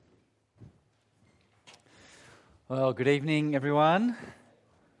Well, good evening, everyone.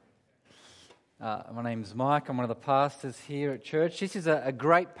 My name's Mike. I'm one of the pastors here at church. This is a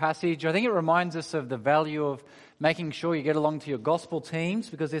great passage. I think it reminds us of the value of making sure you get along to your gospel teams,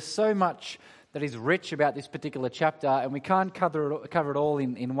 because there's so much that is rich about this particular chapter, and we can't cover it all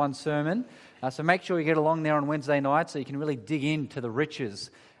in one sermon. So make sure you get along there on Wednesday night so you can really dig into the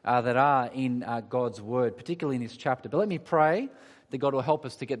riches that are in God's Word, particularly in this chapter. But let me pray that God will help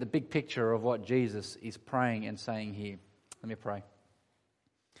us to get the big picture of what Jesus is praying and saying here. Let me pray.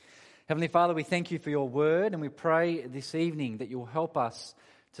 Heavenly Father, we thank you for your word, and we pray this evening that you'll help us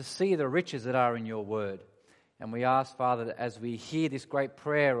to see the riches that are in your word. And we ask, Father, that as we hear this great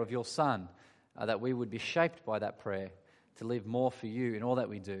prayer of your Son, that we would be shaped by that prayer to live more for you in all that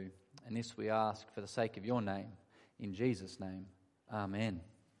we do. And this we ask for the sake of your name, in Jesus' name. Amen.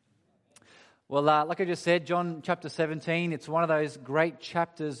 Well, like I just said, John chapter 17, it's one of those great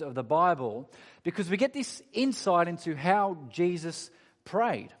chapters of the Bible because we get this insight into how Jesus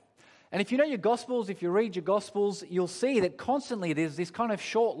prayed. And if you know your Gospels, if you read your Gospels, you'll see that constantly there's this kind of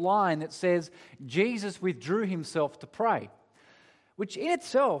short line that says Jesus withdrew himself to pray, which in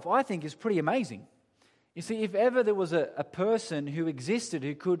itself I think is pretty amazing. You see, if ever there was a person who existed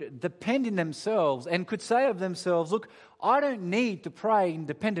who could depend in themselves and could say of themselves, look, I don't need to pray in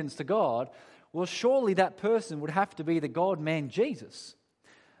dependence to God, well, surely that person would have to be the God-man Jesus.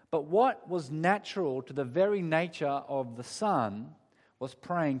 But what was natural to the very nature of the Son was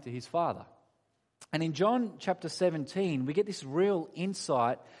praying to his Father. And in John chapter 17, we get this real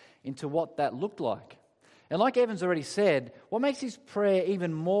insight into what that looked like. And like Evan's already said, what makes his prayer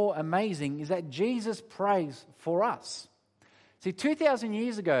even more amazing is that Jesus prays for us. See, 2,000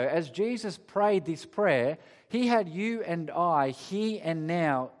 years ago, as Jesus prayed this prayer, he had you and I here and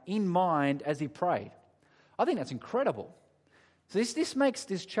now in mind as he prayed. I think that's incredible. So this makes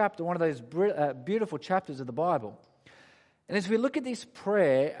this chapter one of those beautiful chapters of the Bible. And as we look at this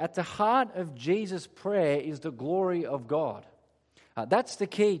prayer, at the heart of Jesus' prayer is the glory of God. That's the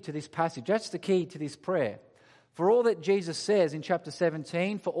key to this passage. That's the key to this prayer. For all that Jesus says in chapter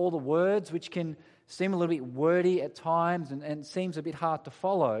 17, for all the words which can seem a little bit wordy at times and seems a bit hard to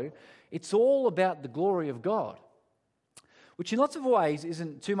follow, it's all about the glory of God. Which in lots of ways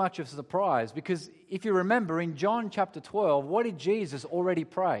isn't too much of a surprise, because if you remember in John chapter 12, what did Jesus already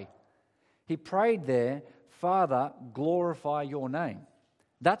pray? He prayed there, Father, glorify your name.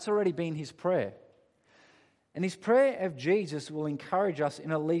 That's already been his prayer. And this prayer of Jesus will encourage us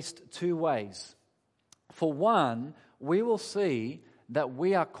in at least two ways. For one, we will see that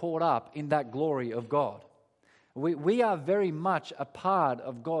we are caught up in that glory of God. We are very much a part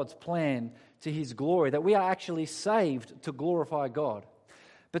of God's plan to his glory, that we are actually saved to glorify God.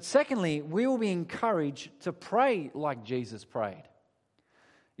 But secondly, we will be encouraged to pray like Jesus prayed.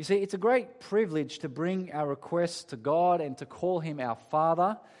 You see, it's a great privilege to bring our requests to God and to call him our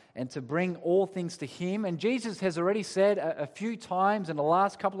Father and to bring all things to him. And Jesus has already said a few times in the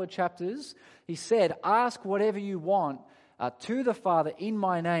last couple of chapters, he said, ask whatever you want to the Father in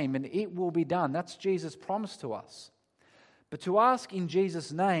my name, and it will be done. That's Jesus' promise to us. But to ask in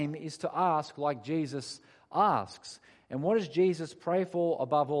Jesus' name is to ask like Jesus asks. And what does Jesus pray for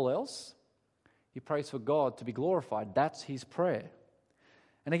above all else? He prays for God to be glorified. That's his prayer.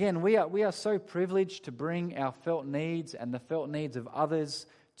 And again, we are so privileged to bring our felt needs and the felt needs of others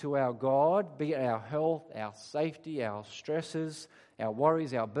to our God, be it our health, our safety, our stresses, our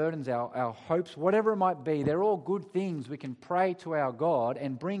worries, our burdens, our hopes, whatever it might be. They're all good things we can pray to our God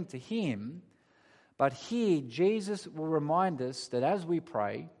and bring to him. But here, Jesus will remind us that as we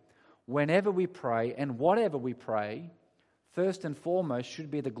pray, whenever we pray, and whatever we pray, first and foremost should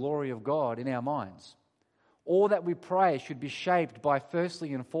be the glory of God in our minds. All that we pray should be shaped by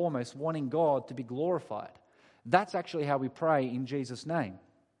firstly and foremost wanting God to be glorified. That's actually how we pray in Jesus' name.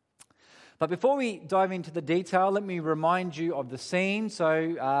 But before we dive into the detail, let me remind you of the scene.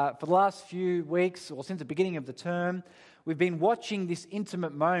 So for the last few weeks, or since the beginning of the term, we've been watching this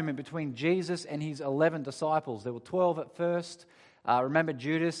intimate moment between Jesus and his 11 disciples. There were 12 at first. Remember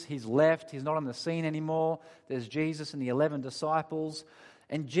Judas, he's left. He's not on the scene anymore. There's Jesus and the 11 disciples.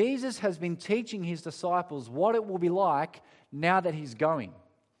 And Jesus has been teaching his disciples what it will be like now that he's going.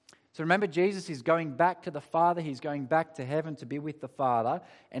 So remember, Jesus is going back to the Father. He's going back to heaven to be with the Father.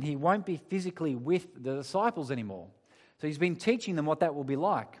 And he won't be physically with the disciples anymore. So he's been teaching them what that will be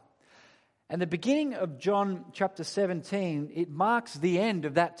like. And the beginning of John chapter 17, it marks the end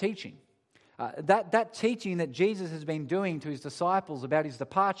of that teaching. That teaching that Jesus has been doing to his disciples about his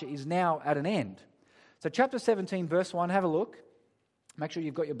departure is now at an end. So chapter 17, verse 1, have a look. Make sure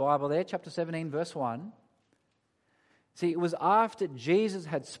you've got your Bible there. Chapter 17, verse 1. See, it was after Jesus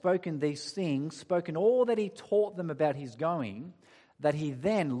had spoken these things, spoken all that he taught them about his going, that he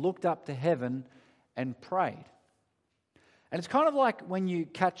then looked up to heaven and prayed. And it's kind of like when you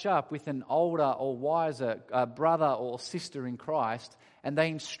catch up with an older or wiser brother or sister in Christ, and they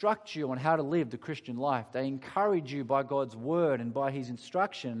instruct you on how to live the Christian life. They encourage you by God's word and by his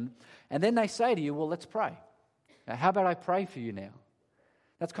instruction, and then they say to you, well, let's pray. Now, how about I pray for you now?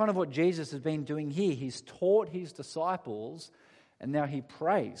 That's kind of what Jesus has been doing here. He's taught his disciples, and now he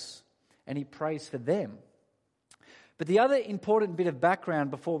prays, and he prays for them. But the other important bit of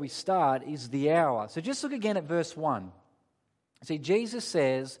background before we start is the hour. So just look again at verse 1. See, Jesus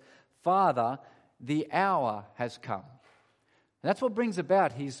says, Father, the hour has come. And that's what brings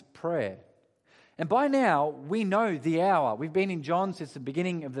about his prayer. And by now, we know the hour. We've been in John since the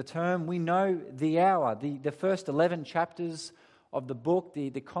beginning of the term. We know the hour. The first 11 chapters of the book,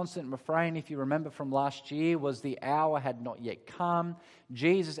 the constant refrain, if you remember from last year, was the hour had not yet come.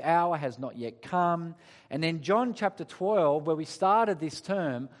 Jesus' hour has not yet come. And then John chapter 12, where we started this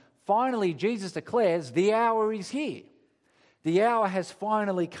term, finally Jesus declares the hour is here. The hour has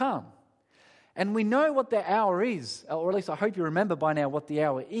finally come. And we know what the hour is, or at least I hope you remember by now what the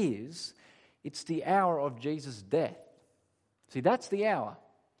hour is. It's the hour of Jesus' death. See, that's the hour.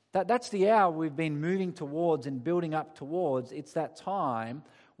 That's the hour we've been moving towards and building up towards. It's that time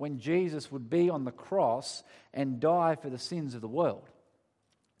when Jesus would be on the cross and die for the sins of the world.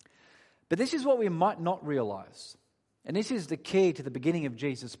 But this is what we might not realize. And this is the key to the beginning of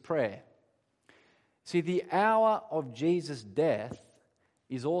Jesus' prayer. See, the hour of Jesus' death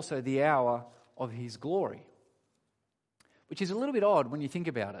is also the hour of his glory, which is a little bit odd when you think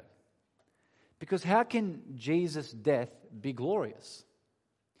about it. Because how can Jesus' death be glorious?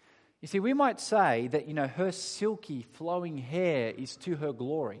 You see, we might say that, her silky flowing hair is to her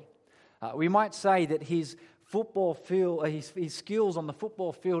glory. We might say that his football field, his skills on the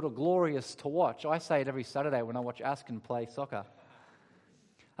football field are glorious to watch. I say it every Saturday when I watch Askin play soccer.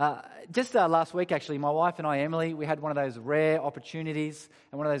 Just last week, actually, my wife and I, Emily, we had one of those rare opportunities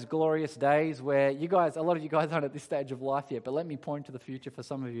and one of those glorious days where a lot of you guys aren't at this stage of life yet, but let me point to the future for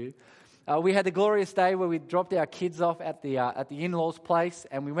some of you. We had the glorious day where we dropped our kids off at the in-laws' place,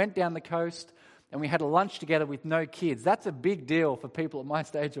 and we went down the coast and we had a lunch together with no kids. That's a big deal for people at my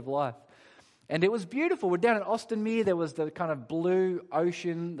stage of life. And it was beautiful. We're down at Austinmere. There was the kind of blue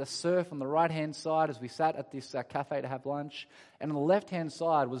ocean, the surf on the right-hand side as we sat at this cafe to have lunch. And on the left-hand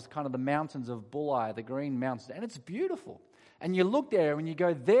side was kind of the mountains of Bulli, the Green Mountains. And it's beautiful. And you look there and you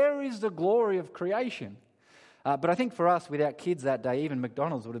go, there is the glory of creation. But I think for us, without kids that day, even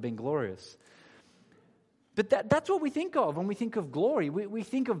McDonald's would have been glorious. But that's what we think of when we think of glory. We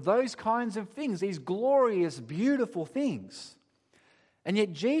think of those kinds of things, these glorious, beautiful things. And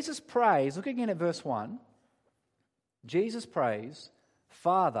yet Jesus prays, look again at verse 1. Jesus prays,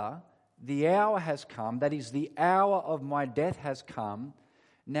 Father, the hour has come, that is, the hour of my death has come.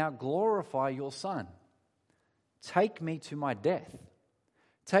 Now glorify your Son. Take me to my death.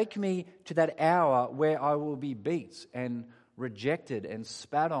 Take me to that hour where I will be beat and rejected and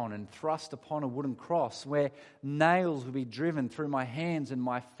spat on and thrust upon a wooden cross, where nails will be driven through my hands and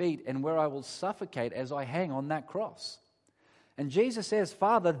my feet, and where I will suffocate as I hang on that cross. And Jesus says,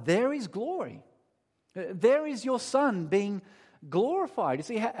 Father, there is glory. There is your Son being glorified. You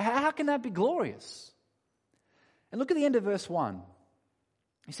see, how can that be glorious? And look at the end of verse 1.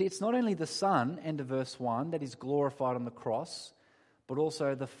 You see, it's not only the Son, end of verse 1, that is glorified on the cross, but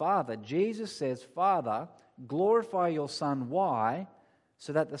also the Father. Jesus says, Father, glorify your Son. Why?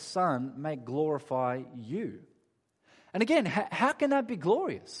 So that the Son may glorify you. And again, how can that be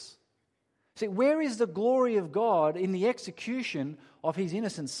glorious? See, where is the glory of God in the execution of his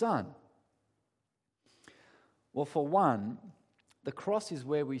innocent Son? Well, for one, the cross is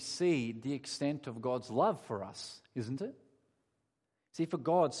where we see the extent of God's love for us, isn't it? See, for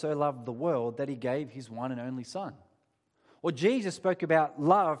God so loved the world that he gave his one and only Son. Or Jesus spoke about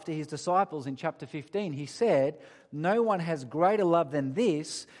love to his disciples in chapter 15. He said, no one has greater love than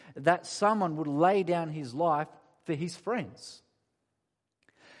this, that someone would lay down his life for his friends.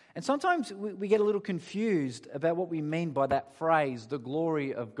 And sometimes we get a little confused about what we mean by that phrase, the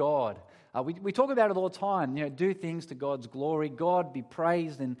glory of God. We talk about it all the time, do things to God's glory, God be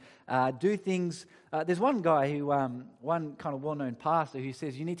praised, and do things. There's one guy who, one kind of well-known pastor who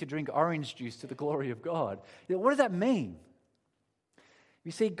says you need to drink orange juice to the glory of God. What does that mean?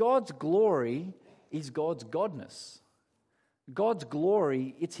 You see, God's glory is God's godness. God's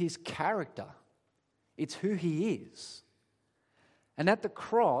glory, it's his character. It's who he is. And at the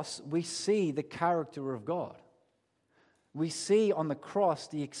cross, we see the character of God. We see on the cross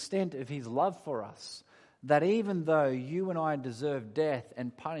the extent of his love for us, that even though you and I deserve death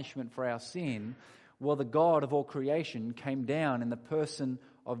and punishment for our sin, well, the God of all creation came down in the person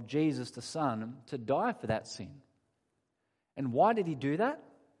of Jesus the Son to die for that sin. And why did he do that?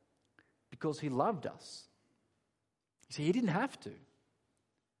 Because he loved us. You see, he didn't have to.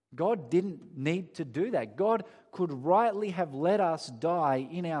 God didn't need to do that. God could rightly have let us die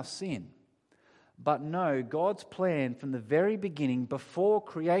in our sin. But no, God's plan from the very beginning, before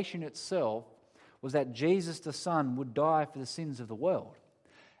creation itself, was that Jesus the Son would die for the sins of the world.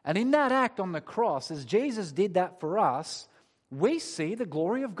 And in that act on the cross, as Jesus did that for us, we see the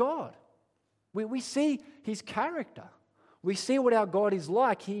glory of God. We see his character. We see what our God is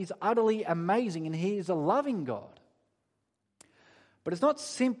like. He is utterly amazing and he is a loving God. But it's not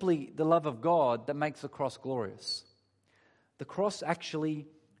simply the love of God that makes the cross glorious. The cross actually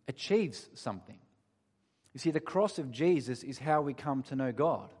achieves something. You see, the cross of Jesus is how we come to know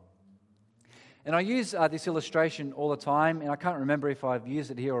God. And I use this illustration all the time, and I can't remember if I've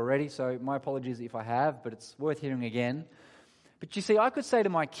used it here already, so my apologies if I have, but it's worth hearing again. But you see, I could say to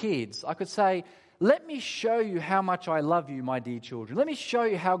my kids, I could say, let me show you how much I love you, my dear children. Let me show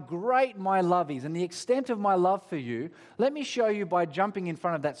you how great my love is and the extent of my love for you. Let me show you by jumping in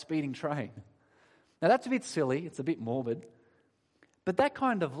front of that speeding train. Now that's a bit silly, it's a bit morbid, but that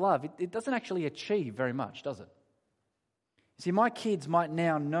kind of love, it doesn't actually achieve very much, does it? See, my kids might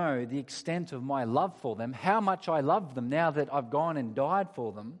now know the extent of my love for them, how much I love them now that I've gone and died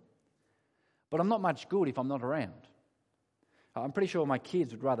for them, but I'm not much good if I'm not around. I'm pretty sure my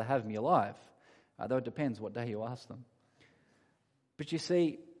kids would rather have me alive, though it depends what day you ask them. But you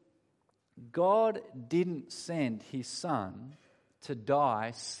see, God didn't send his Son to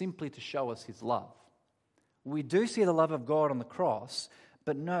die simply to show us his love. We do see the love of God on the cross,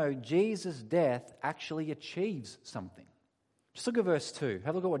 but no, Jesus' death actually achieves something. Just look at verse 2.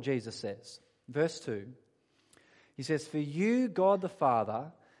 Have a look at what Jesus says. Verse 2. He says, "For you, God the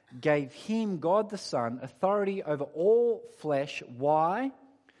Father, gave him, God the Son, authority over all flesh." Why?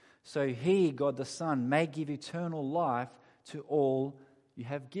 So he, God the Son, may give eternal life to all you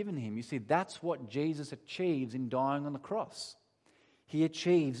have given him. You see, that's what Jesus achieves in dying on the cross. He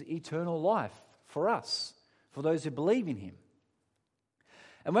achieves eternal life for us, for those who believe in him.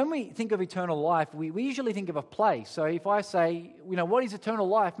 And when we think of eternal life, we usually think of a place. So if I say, what is eternal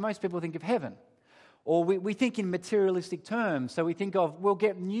life? Most people think of heaven. Or we think in materialistic terms. So we think of, we'll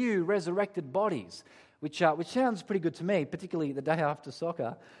get new resurrected bodies, which sounds pretty good to me, particularly the day after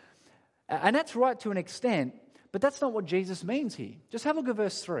soccer. And that's right to an extent, but that's not what Jesus means here. Just have a look at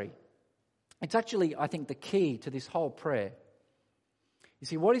verse 3. It's actually, I think, the key to this whole prayer. You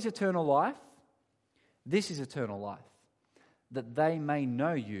see, what is eternal life? This is eternal life, that they may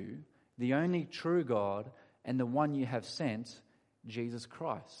know you, the only true God, and the one you have sent, Jesus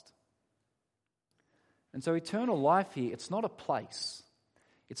Christ. And so eternal life here, it's not a place,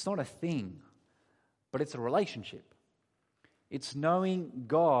 it's not a thing, but it's a relationship. It's knowing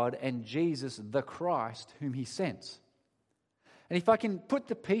God and Jesus, the Christ, whom he sent. And if I can put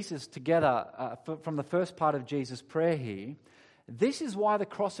the pieces together from the first part of Jesus' prayer here, this is why the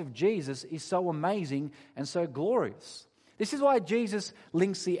cross of Jesus is so amazing and so glorious. This is why Jesus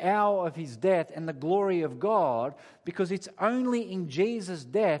links the hour of his death and the glory of God, because it's only in Jesus'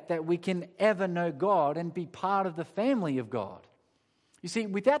 death that we can ever know God and be part of the family of God. You see,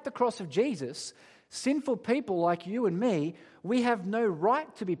 without the cross of Jesus, sinful people like you and me, we have no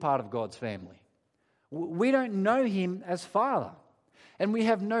right to be part of God's family. We don't know him as Father, and we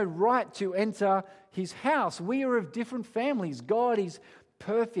have no right to enter his house. We are of different families. God is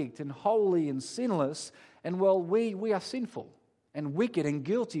perfect and holy and sinless, and we are sinful and wicked and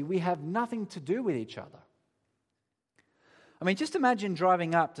guilty. We have nothing to do with each other. I mean, just imagine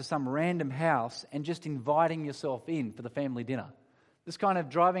driving up to some random house and just inviting yourself in for the family dinner. Just kind of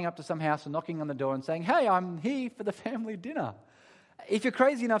driving up to some house and knocking on the door and saying, "Hey, I'm here for the family dinner." If you're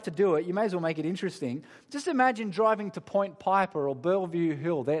crazy enough to do it, you may as well make it interesting. Just imagine driving to Point Piper or Bellevue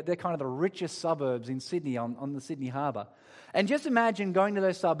Hill. They're kind of the richest suburbs in Sydney on the Sydney Harbour. And just imagine going to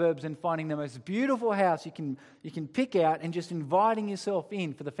those suburbs and finding the most beautiful house you can pick out and just inviting yourself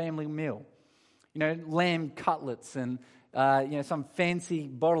in for the family meal. Lamb cutlets and some fancy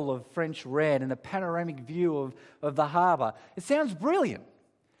bottle of French red and a panoramic view of the harbour. It sounds brilliant.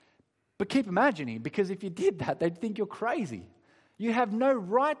 But keep imagining, because if you did that, they'd think you're crazy. You have no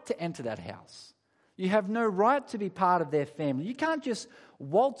right to enter that house. You have no right to be part of their family. You can't just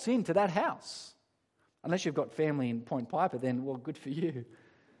waltz into that house. Unless you've got family in Point Piper, then, well, good for you.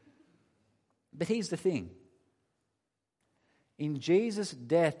 But here's the thing. In Jesus'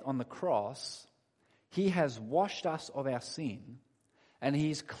 death on the cross, he has washed us of our sin, and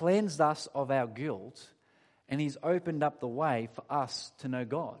he's cleansed us of our guilt, and he's opened up the way for us to know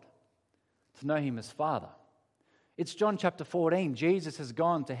God, to know him as Father. It's John chapter 14. Jesus has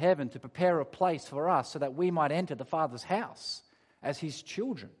gone to heaven to prepare a place for us so that we might enter the Father's house as his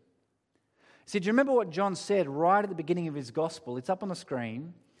children. See, do you remember what John said right at the beginning of his gospel? It's up on the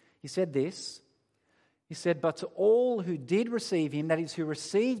screen. He said this. He said, "But to all who did receive him, that is, who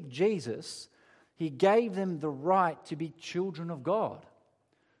received Jesus, he gave them the right to be children of God,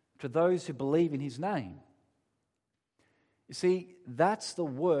 to those who believe in his name." You see, that's the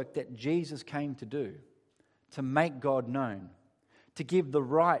work that Jesus came to do, to make God known, to give the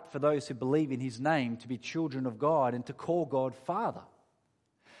right for those who believe in his name to be children of God and to call God Father.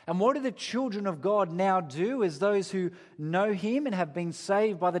 And what do the children of God now do as those who know him and have been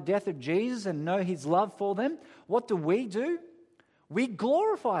saved by the death of Jesus and know his love for them? What do? We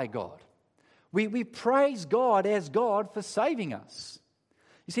glorify God. We praise God as God for saving us.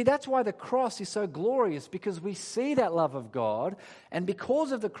 You see, that's why the cross is so glorious, because we see that love of God, and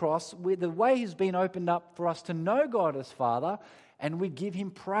because of the cross, the way has been opened up for us to know God as Father, and we give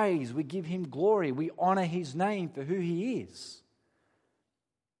him praise, we give him glory, we honor his name for who he is.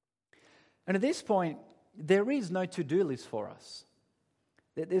 And at this point, there is no to-do list for us.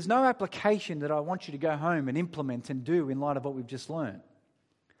 There's no application that I want you to go home and implement and do in light of what we've just learned.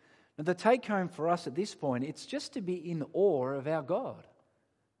 Now, the take-home for us at this point, it's just to be in awe of our God.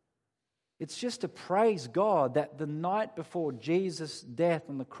 It's just to praise God that the night before Jesus' death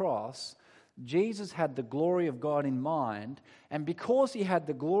on the cross, Jesus had the glory of God in mind, and because he had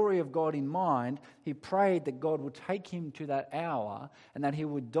the glory of God in mind, he prayed that God would take him to that hour and that he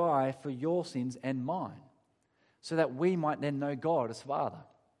would die for your sins and mine, so that we might then know God as Father,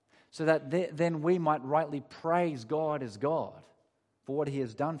 so that then we might rightly praise God as God for what he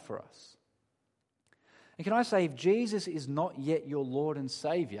has done for us. And can I say, if Jesus is not yet your Lord and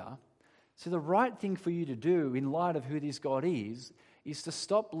Savior, so the right thing for you to do in light of who this God is to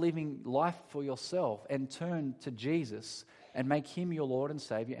stop living life for yourself and turn to Jesus and make him your Lord and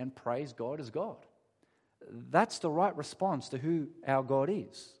Savior and praise God as God. That's the right response to who our God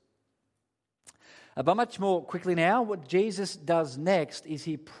is. But much more quickly now, what Jesus does next is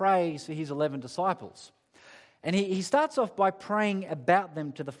he prays for his 11 disciples. And he starts off by praying about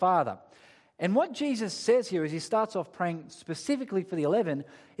them to the Father. And what Jesus says here is he starts off praying specifically for the 11.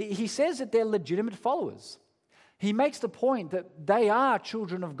 He says that they're legitimate followers. He makes the point that they are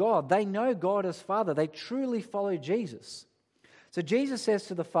children of God. They know God as Father. They truly follow Jesus. So Jesus says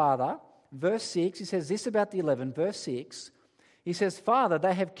to the Father, verse 6, he says this about the 11, verse 6, he says, "Father,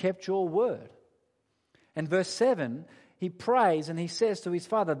 they have kept your word." And verse 7, he prays and he says to his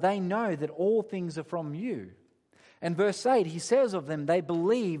Father, "They know that all things are from you." And verse 8, he says of them, "They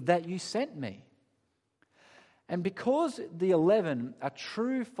believe that you sent me." And because the 11 are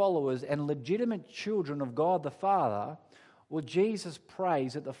true followers and legitimate children of God the Father, well, Jesus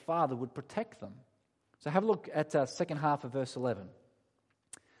prays that the Father would protect them. So have a look at the second half of verse 11.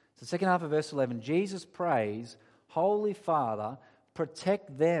 So second half of verse 11, Jesus prays, "Holy Father,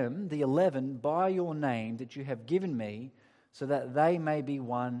 protect them, the 11, by your name that you have given me, so that they may be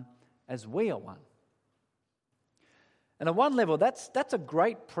one as we are one." And at one level, that's a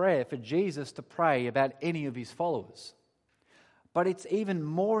great prayer for Jesus to pray about any of his followers. But it's even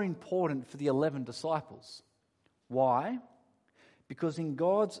more important for the 11 disciples. Why? Because in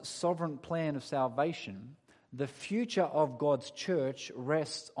God's sovereign plan of salvation, the future of God's church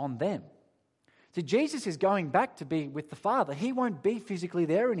rests on them. See, Jesus is going back to be with the Father. He won't be physically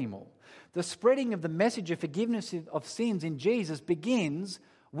there anymore. The spreading of the message of forgiveness of sins in Jesus begins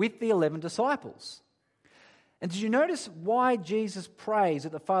with the 11 disciples. And did you notice why Jesus prays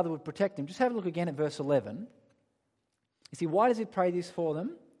that the Father would protect them? Just have a look again at verse 11. You see, why does he pray this for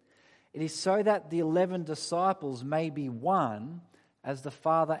them? It is so that the 11 disciples may be one as the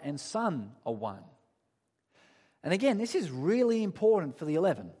Father and Son are one. And again, this is really important for the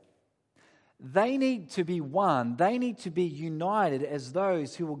 11. They need to be one. They need to be united as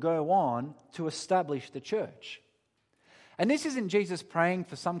those who will go on to establish the church. And this isn't Jesus praying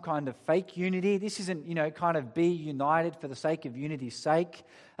for some kind of fake unity. This isn't, kind of be united for the sake of unity's sake.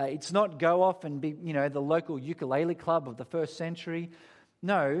 It's not go off and be, the local ukulele club of the first century.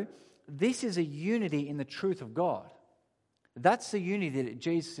 No, this is a unity in the truth of God. That's the unity that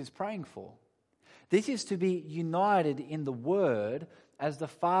Jesus is praying for. This is to be united in the Word as the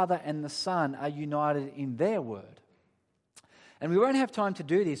Father and the Son are united in their Word. And we won't have time to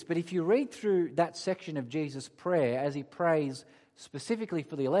do this, but if you read through that section of Jesus' prayer as he prays specifically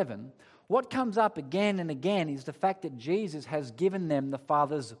for the 11, what comes up again and again is the fact that Jesus has given them the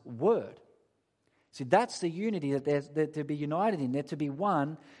Father's word. See, that's the unity that they're to be united in. They're to be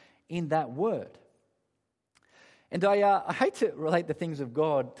one in that word. And I hate to relate the things of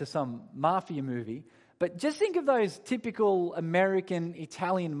God to some mafia movie, but just think of those typical American,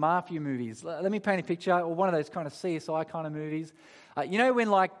 Italian mafia movies. Let me paint a picture, or one of those kind of CSI kind of movies. When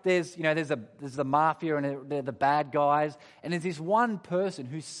like there's the mafia and they're the bad guys, and there's this one person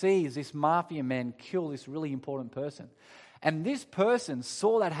who sees this mafia man kill this really important person. And this person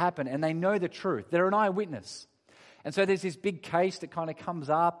saw that happen and they know the truth. They're an eyewitness. And so there's this big case that kind of comes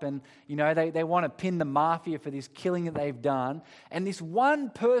up and, they want to pin the mafia for this killing that they've done. And this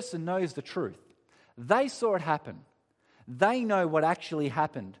one person knows the truth. They saw it happen. They know what actually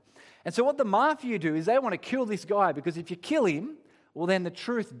happened. And so what the mafia do is they want to kill this guy, because if you kill him, well, then the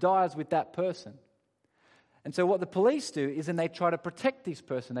truth dies with that person. And so what the police do is then they try to protect this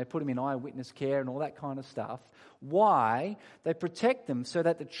person. They put him in eyewitness care and all that kind of stuff. Why? They protect them so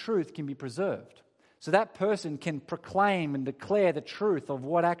that the truth can be preserved. So that person can proclaim and declare the truth of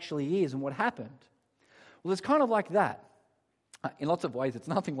what actually is and what happened. Well, it's kind of like that. In lots of ways, it's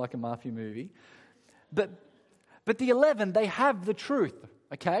nothing like a mafia movie. But the 11, they have the truth,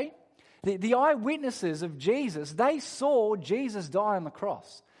 okay? The eyewitnesses of Jesus, they saw Jesus die on the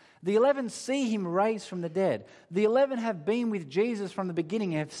cross. The 11 see him raised from the dead. The 11 have been with Jesus from the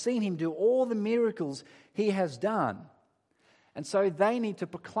beginning and have seen him do all the miracles he has done. And so they need to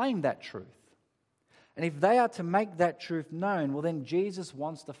proclaim that truth. And if they are to make that truth known, well, then Jesus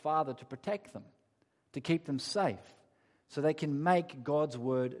wants the Father to protect them, to keep them safe, so they can make God's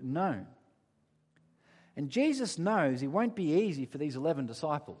word known. And Jesus knows it won't be easy for these 11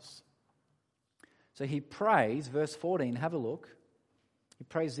 disciples. So he prays, verse 14, have a look. He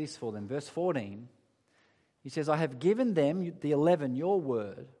prays this for them. Verse 14, he says, I have given them, the 11, your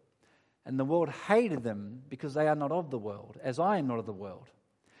word, and the world hated them because they are not of the world, as I am not of the world.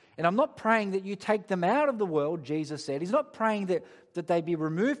 And I'm not praying that you take them out of the world, Jesus said. He's not praying that they be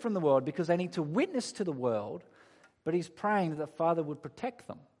removed from the world because they need to witness to the world, but he's praying that the Father would protect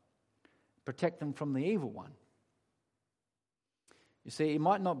them from the evil one. You see, it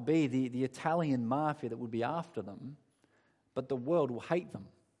might not be the Italian mafia that would be after them, but the world will hate them.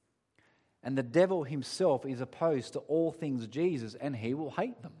 And the devil himself is opposed to all things Jesus, and he will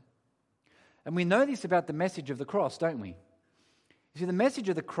hate them. And we know this about the message of the cross, don't we? You see, the message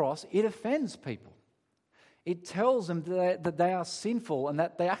of the cross, it offends people. It tells them that they are sinful and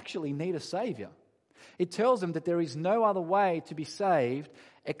that they actually need a Savior. It tells them that there is no other way to be saved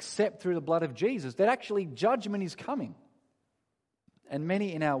except through the blood of Jesus, that actually judgment is coming. And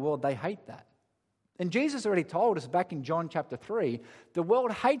many in our world, they hate that. And Jesus already told us back in John chapter 3, the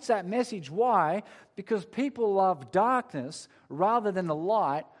world hates that message. Why? Because people love darkness rather than the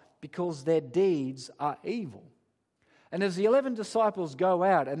light, because their deeds are evil. And as the 11 disciples go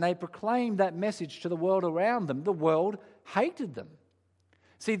out and they proclaim that message to the world around them, the world hated them.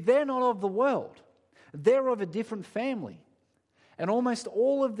 See, they're not of the world. They're of a different family. And almost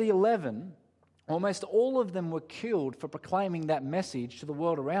all of the 11, almost all of them were killed for proclaiming that message to the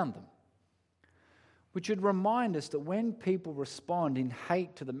world around them. Which would remind us that when people respond in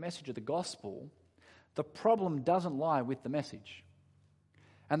hate to the message of the gospel, the problem doesn't lie with the message.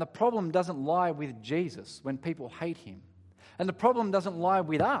 And the problem doesn't lie with Jesus when people hate him. And the problem doesn't lie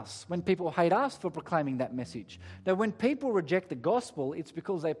with us when people hate us for proclaiming that message. Now, when people reject the gospel, it's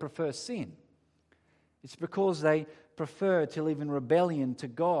because they prefer sin. It's because they prefer to live in rebellion to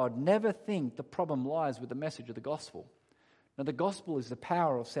God. Never think the problem lies with the message of the gospel. Now, the gospel is the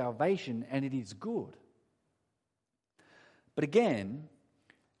power of salvation, and it is good. But again,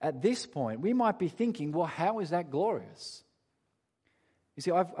 at this point, we might be thinking, well, how is that glorious? You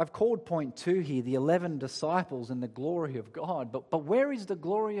see, I've called point 2 here, the 11 disciples and the glory of God. But where is the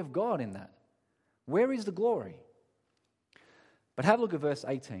glory of God in that? Where is the glory? But have a look at verse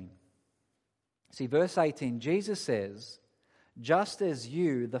 18. See, verse 18, Jesus says, just as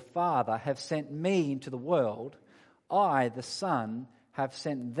you, the Father, have sent me into the world, I, the Son, have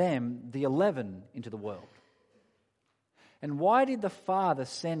sent them, the 11, into the world. And why did the Father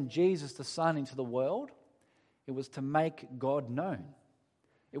send Jesus, the Son, into the world? It was to make God known.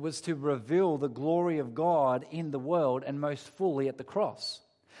 It was to reveal the glory of God in the world, and most fully at the cross.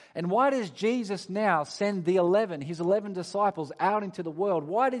 And why does Jesus now send the 11, his 11 disciples, out into the world?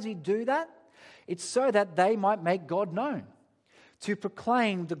 Why does he do that? It's so that they might make God known, to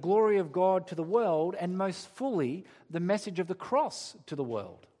proclaim the glory of God to the world, and most fully the message of the cross to the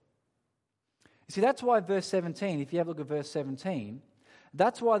world. You see, that's why verse 17, if you have a look at verse 17,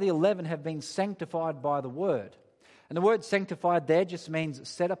 that's why the 11 have been sanctified by the word. And the word sanctified there just means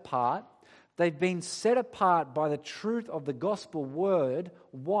set apart. They've been set apart by the truth of the gospel word.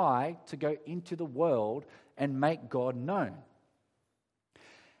 Why? To go into the world and make God known.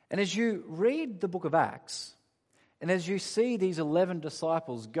 And as you read the book of Acts, And as you see these 11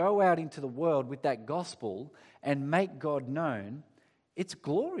 disciples go out into the world with that gospel and make God known, it's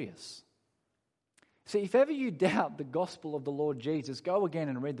glorious. See, if ever you doubt the gospel of the Lord Jesus, go again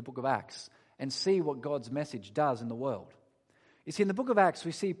and read the book of Acts and see what God's message does in the world. You see, in the book of Acts,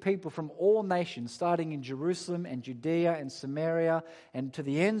 we see people from all nations, starting in Jerusalem and Judea and Samaria and to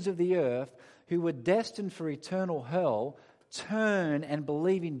the ends of the earth, who were destined for eternal hell, turn and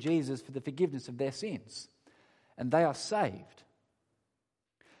believe in Jesus for the forgiveness of their sins. And they are saved.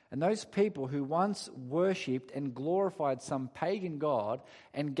 And those people who once worshipped and glorified some pagan god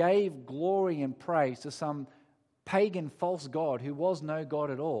and gave glory and praise to some pagan false god who was no God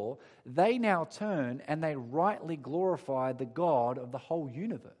at all, they now turn and they rightly glorify the God of the whole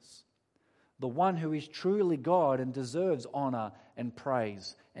universe, the one who is truly God and deserves honor and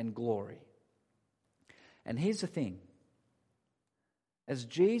praise and glory. And here's the thing. As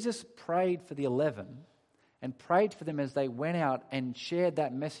Jesus prayed for the 11 and prayed for them as they went out and shared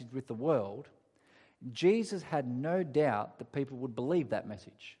that message with the world, Jesus had no doubt that people would believe that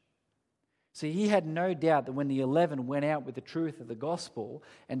message. See, he had no doubt that when the 11 went out with the truth of the gospel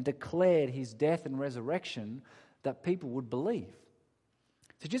and declared his death and resurrection, that people would believe.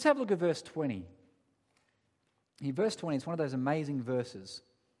 So just have a look at verse 20. In verse 20, it's one of those amazing verses.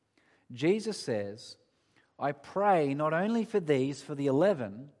 Jesus says, I pray not only for these, for the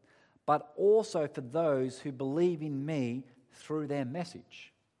 11, but also for those who believe in me through their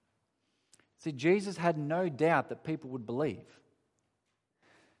message. See, Jesus had no doubt that people would believe.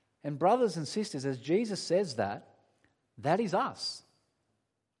 And brothers and sisters, as Jesus says that is us.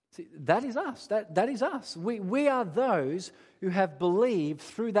 See, that is us. That is us. We are those who have believed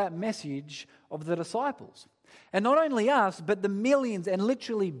through that message of the disciples. And not only us, but the millions and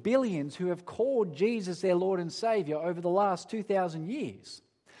literally billions who have called Jesus their Lord and Savior over the last 2,000 years.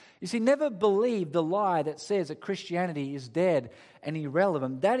 You see, never believe the lie that says that Christianity is dead and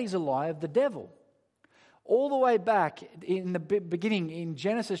irrelevant. That is a lie of the devil. All the way back in the beginning, in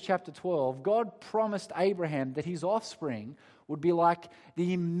Genesis chapter 12, God promised Abraham that his offspring would be like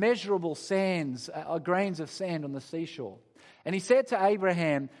the immeasurable sands, grains of sand on the seashore. And he said to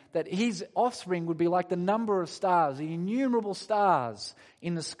Abraham that his offspring would be like the number of stars, the innumerable stars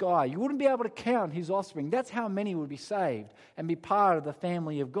in the sky. You wouldn't be able to count his offspring. That's how many would be saved and be part of the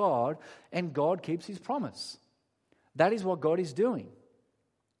family of God. And God keeps his promise. That is what God is doing.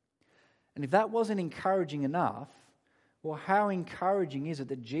 And if that wasn't encouraging enough, well, how encouraging is it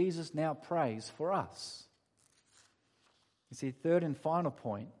that Jesus now prays for us? You see, third and final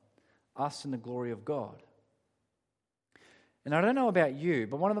point, us and the glory of God. And I don't know about you,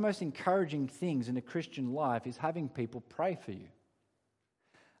 but one of the most encouraging things in a Christian life is having people pray for you.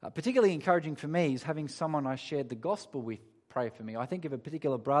 Particularly encouraging for me is having someone I shared the gospel with pray for me. I think of a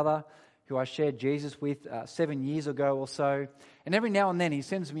particular brother who I shared Jesus with 7 years ago or so. And every now and then he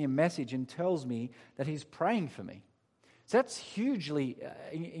sends me a message and tells me that he's praying for me. So that's hugely,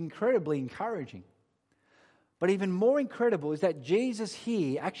 incredibly encouraging. But even more incredible is that Jesus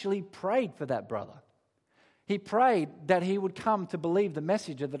here actually prayed for that brother. He prayed that he would come to believe the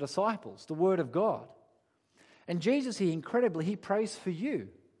message of the disciples, the word of God. And Jesus here, incredibly, he prays for you.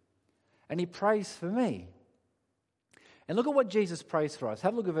 And he prays for me. And look at what Jesus prays for us.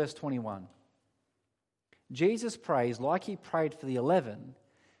 Have a look at verse 21. Jesus prays, like he prayed for the 11,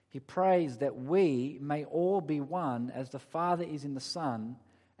 he prays that we may all be one as the Father is in the Son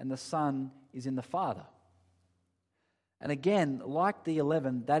and the Son is in the Father. And again, like the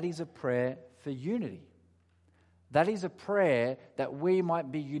 11, that is a prayer for unity. That is a prayer that we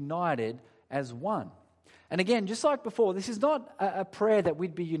might be united as one. And again, just like before, this is not a prayer that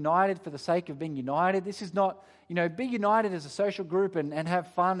we'd be united for the sake of being united. This is not, be united as a social group and have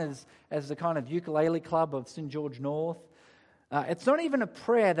fun as the kind of ukulele club of St. George North. It's not even a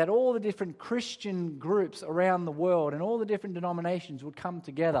prayer that all the different Christian groups around the world and all the different denominations would come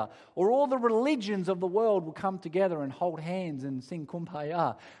together, or all the religions of the world would come together and hold hands and sing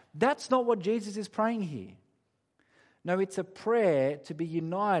Kumbaya. That's not what Jesus is praying here. No, it's a prayer to be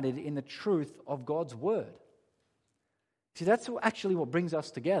united in the truth of God's word. See, that's actually what brings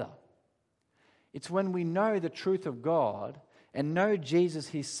us together. It's when we know the truth of God and know Jesus,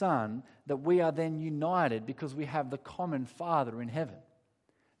 his Son, that we are then united because we have the common Father in heaven.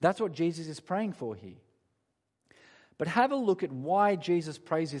 That's what Jesus is praying for here. But have a look at why Jesus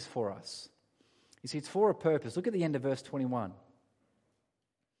prays this for us. You see, it's for a purpose. Look at the end of verse 21.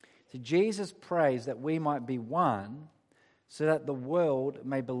 So Jesus prays that we might be one so that the world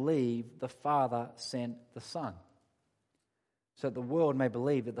may believe the Father sent the Son. So that the world may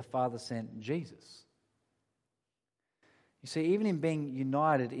believe that the Father sent Jesus. You see, even in being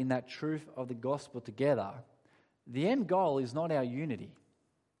united in that truth of the gospel together, the end goal is not our unity.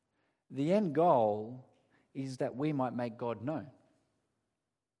 The end goal is that we might make God known.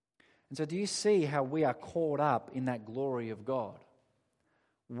 And so do you see how we are caught up in that glory of God?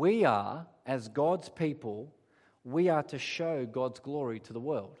 We are, as God's people, we are to show God's glory to the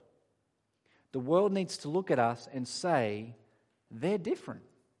world. The world needs to look at us and say, they're different.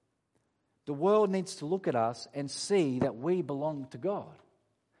 The world needs to look at us and see that we belong to God.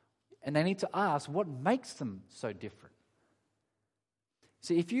 And they need to ask, what makes them so different?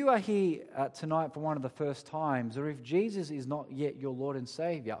 See, if you are here tonight for one of the first times, or if Jesus is not yet your Lord and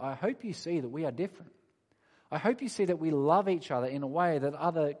Savior, I hope you see that we are different. I hope you see that we love each other in a way that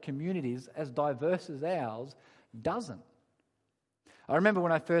other communities, as diverse as ours, doesn't. I remember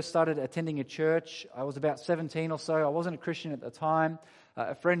when I first started attending a church, I was about 17 or so. I wasn't a Christian at the time.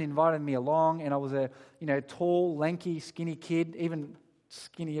 A friend invited me along, and I was a tall, lanky, skinny kid, even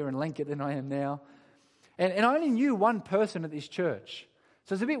skinnier and lankier than I am now. And I only knew one person at this church.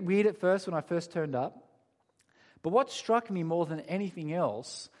 So it's a bit weird at first when I first turned up. But what struck me more than anything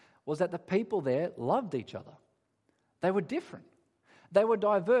else was that the people there loved each other. They were different. They were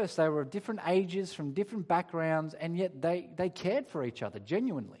diverse. They were of different ages, from different backgrounds, and yet they cared for each other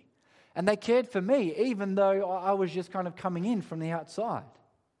genuinely. And they cared for me, even though I was just kind of coming in from the outside.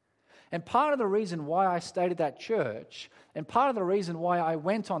 And part of the reason why I stayed at that church, and part of the reason why I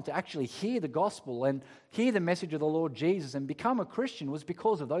went on to actually hear the gospel and hear the message of the Lord Jesus and become a Christian, was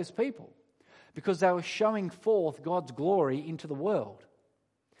because of those people. Because they were showing forth God's glory into the world.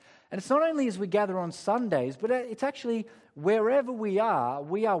 And it's not only as we gather on Sundays, but it's actually wherever we are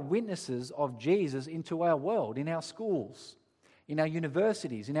witnesses of Jesus into our world, in our schools, in our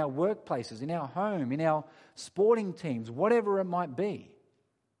universities, in our workplaces, in our home, in our sporting teams, whatever it might be.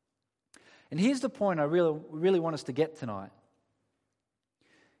 And here's the point I really want us to get tonight.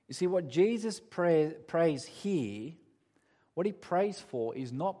 You see, what Jesus prays here, what he prays for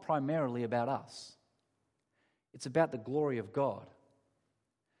is not primarily about us. It's about the glory of God.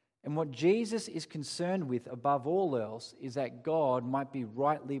 And what Jesus is concerned with above all else is that God might be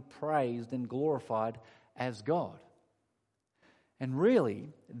rightly praised and glorified as God. And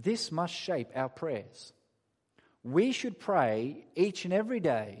really, this must shape our prayers. We should pray each and every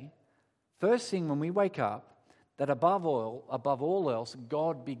day, first thing when we wake up, that above all else,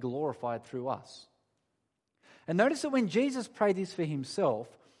 God be glorified through us. And notice that when Jesus prayed this for himself,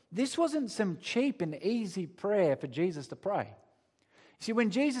 this wasn't some cheap and easy prayer for Jesus to pray. See,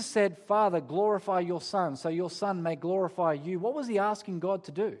 when Jesus said, Father, glorify your Son, so your Son may glorify you, what was he asking God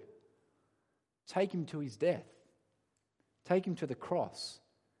to do? Take him to his death. Take him to the cross.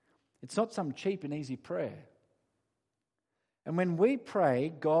 It's not some cheap and easy prayer. And when we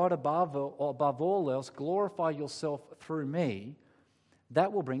pray, God, above all else, glorify yourself through me,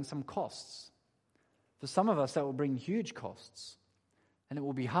 that will bring some costs. For some of us, that will bring huge costs, and it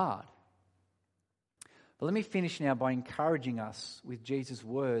will be hard. But let me finish now by encouraging us with Jesus'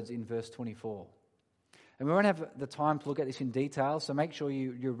 words in verse 24. And we won't have the time to look at this in detail, so make sure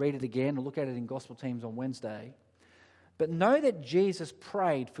you read it again or look at it in Gospel Teams on Wednesday. But know that Jesus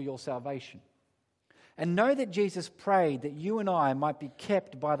prayed for your salvation. And know that Jesus prayed that you and I might be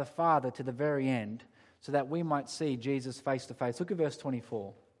kept by the Father to the very end, so that we might see Jesus face to face. Look at verse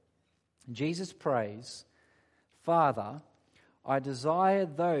 24. Jesus prays, Father, I desire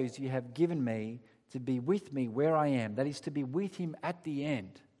those you have given me to be with me where I am, that is, to be with him at the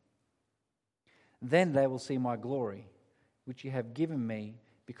end. Then they will see my glory, which you have given me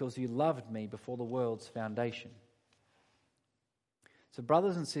because you loved me before the world's foundation. So,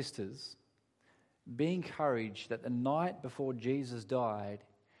 brothers and sisters, be encouraged that the night before Jesus died,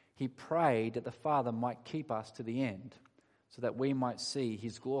 he prayed that the Father might keep us to the end so that we might see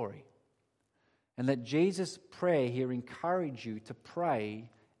his glory. And that Jesus' prayer here encourage you to pray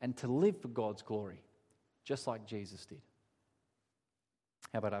and to live for God's glory, just like Jesus did.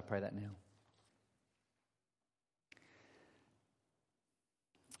 How about I pray that now?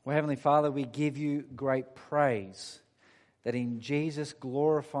 Well, Heavenly Father, we give you great praise that in Jesus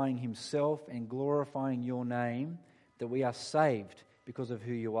glorifying himself and glorifying your name, that we are saved because of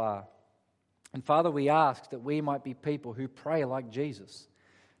who you are. And Father, we ask that we might be people who pray like Jesus,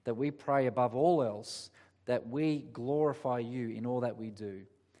 that we pray above all else, that we glorify you in all that we do.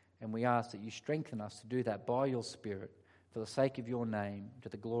 And we ask that you strengthen us to do that by your Spirit for the sake of your name, to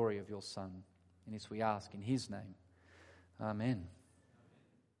the glory of your Son. And this we ask in his name. Amen.